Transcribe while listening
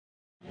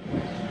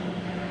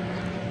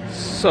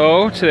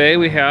So today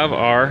we have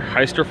our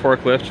Hyster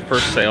forklift for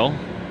sale.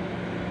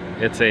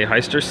 It's a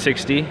Hyster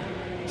 60,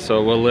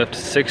 so we'll lift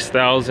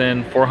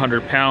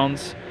 6,400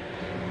 pounds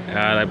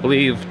at I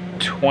believe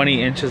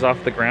 20 inches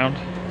off the ground.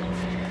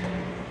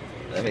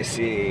 Let me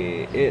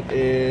see, it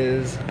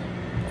is,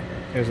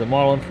 here's the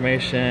model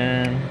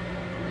information.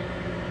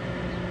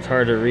 It's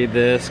hard to read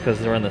this because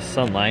they're in the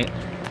sunlight.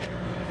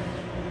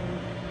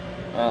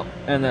 Well,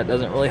 and that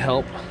doesn't really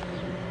help.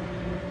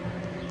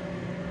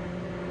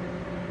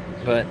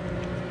 But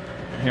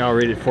here, I'll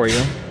read it for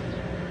you.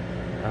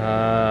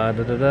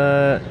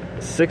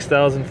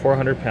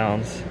 6,400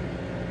 pounds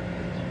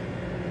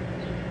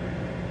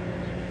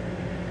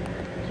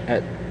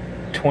at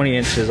 20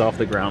 inches off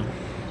the ground.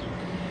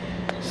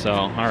 So,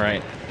 all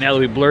right. Now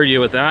that we blurred you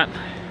with that,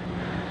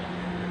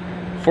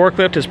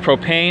 forklift is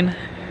propane.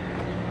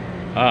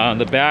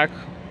 The back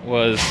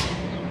was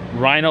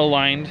rhino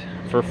lined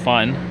for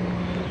fun.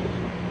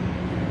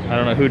 I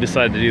don't know who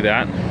decided to do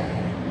that.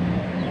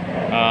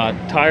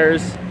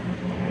 Tires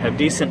have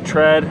decent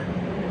tread.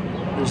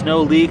 There's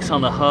no leaks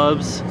on the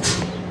hubs.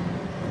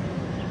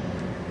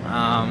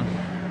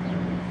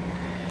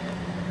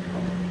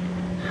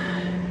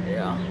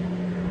 Yeah,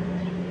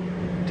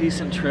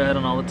 decent tread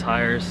on all the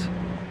tires.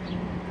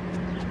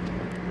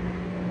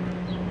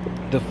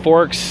 The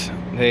forks,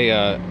 they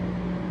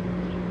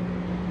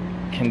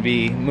can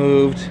be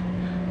moved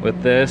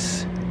with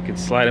this. You can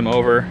slide them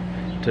over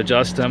to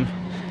adjust them.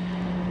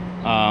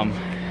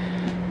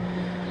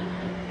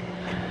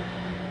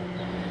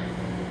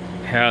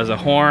 Has a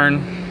horn,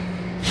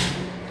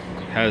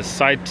 has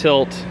side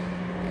tilt,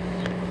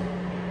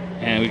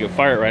 and we can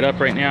fire it right up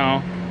right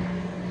now.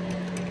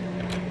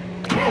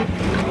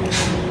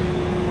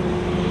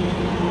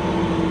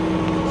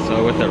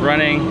 So with it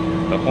running,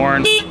 the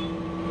horn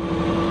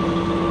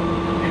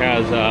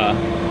has,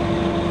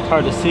 it's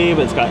hard to see,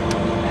 but it's got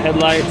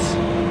headlights.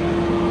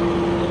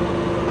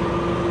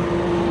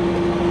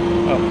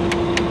 Oh,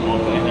 all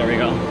the way, there we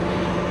go.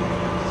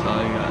 So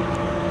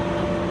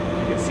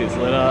you can see it's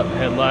lit up,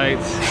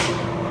 headlights.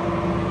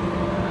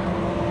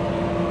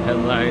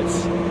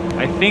 Headlights.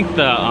 I think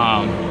the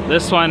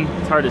this one,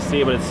 it's hard to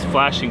see, but it's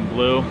flashing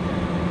blue.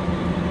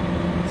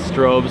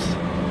 Strobes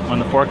when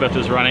the forklift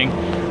is running.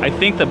 I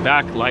think the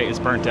back light is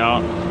burnt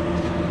out.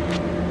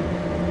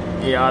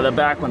 Yeah, the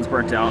back one's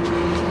burnt out.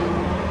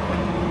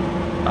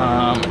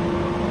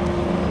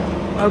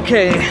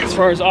 Okay, as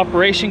far as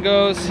operation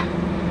goes,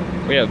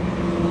 we have,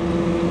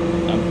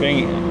 I'm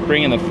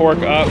bringing the fork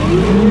up.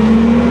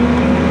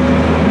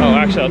 Oh,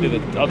 actually,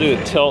 I'll do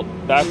the tilt,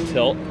 back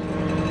tilt,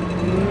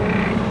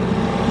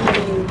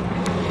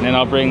 and then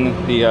I'll bring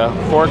the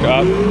fork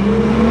up.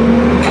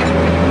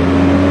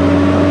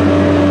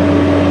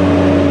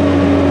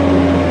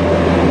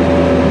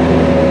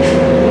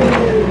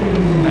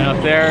 And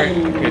up there,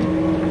 you could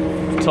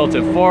tilt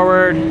it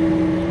forward,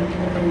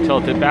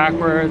 tilt it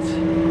backwards.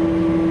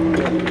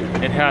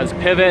 It has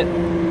pivot,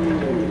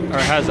 or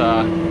it has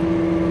a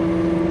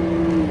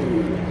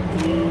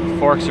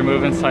forks are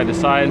moving side to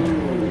side.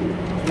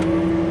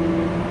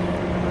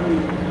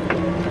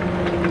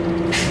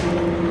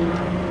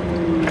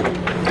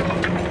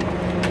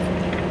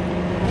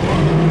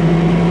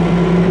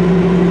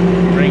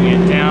 Bring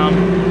it down.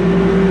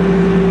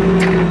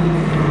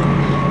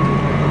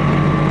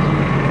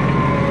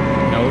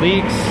 No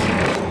leaks.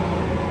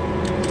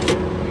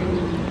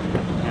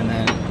 And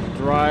then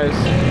drives.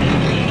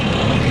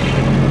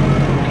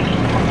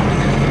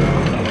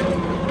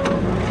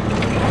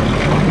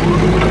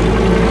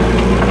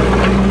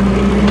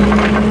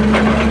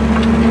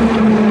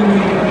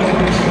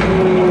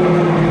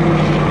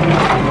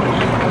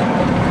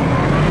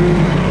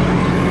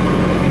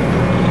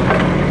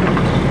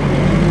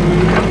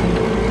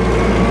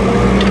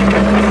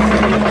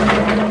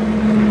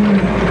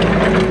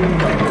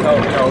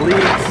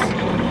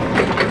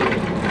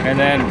 And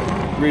then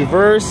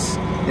reverse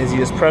is you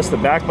just press the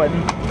back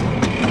button,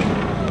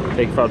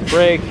 take off the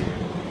brake,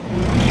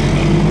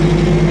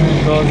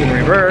 goes in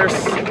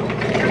reverse.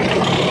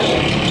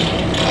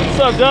 What's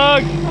up,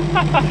 Doug?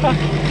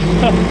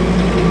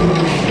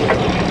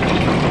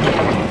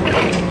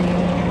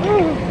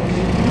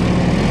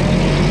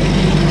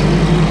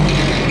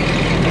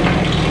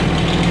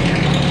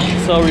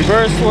 So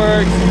reverse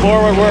works,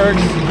 forward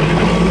works.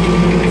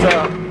 It's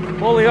a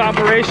fully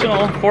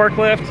operational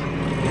forklift.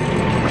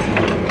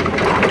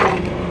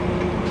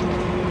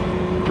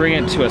 Bring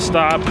it to a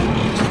stop,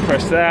 just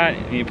press that,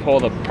 and you pull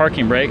the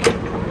parking brake.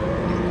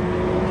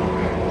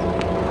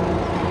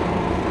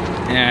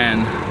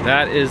 And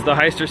that is the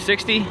Hyster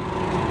 60.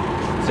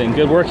 It's in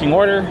good working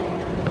order.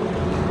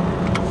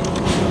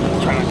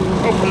 Trying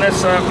to open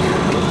this up.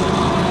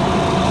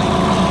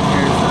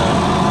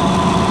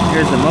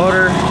 Here's the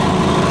motor.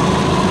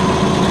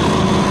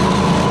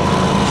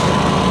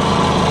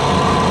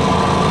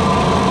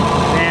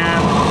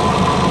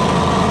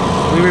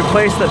 We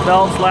replaced the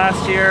belts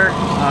last year.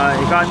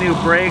 It got new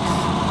brakes.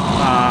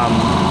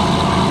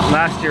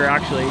 Last year,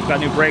 actually, it got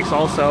new brakes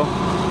also.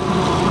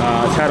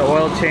 It's had an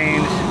oil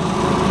change.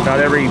 About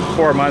every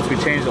 4 months, we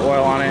change the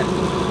oil on it.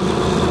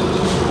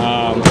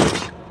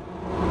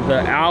 The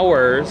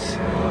hours,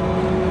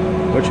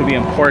 which would be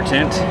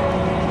important.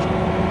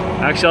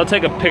 Actually, I'll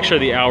take a picture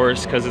of the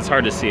hours because it's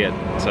hard to see it.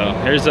 So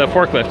here's a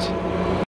forklift.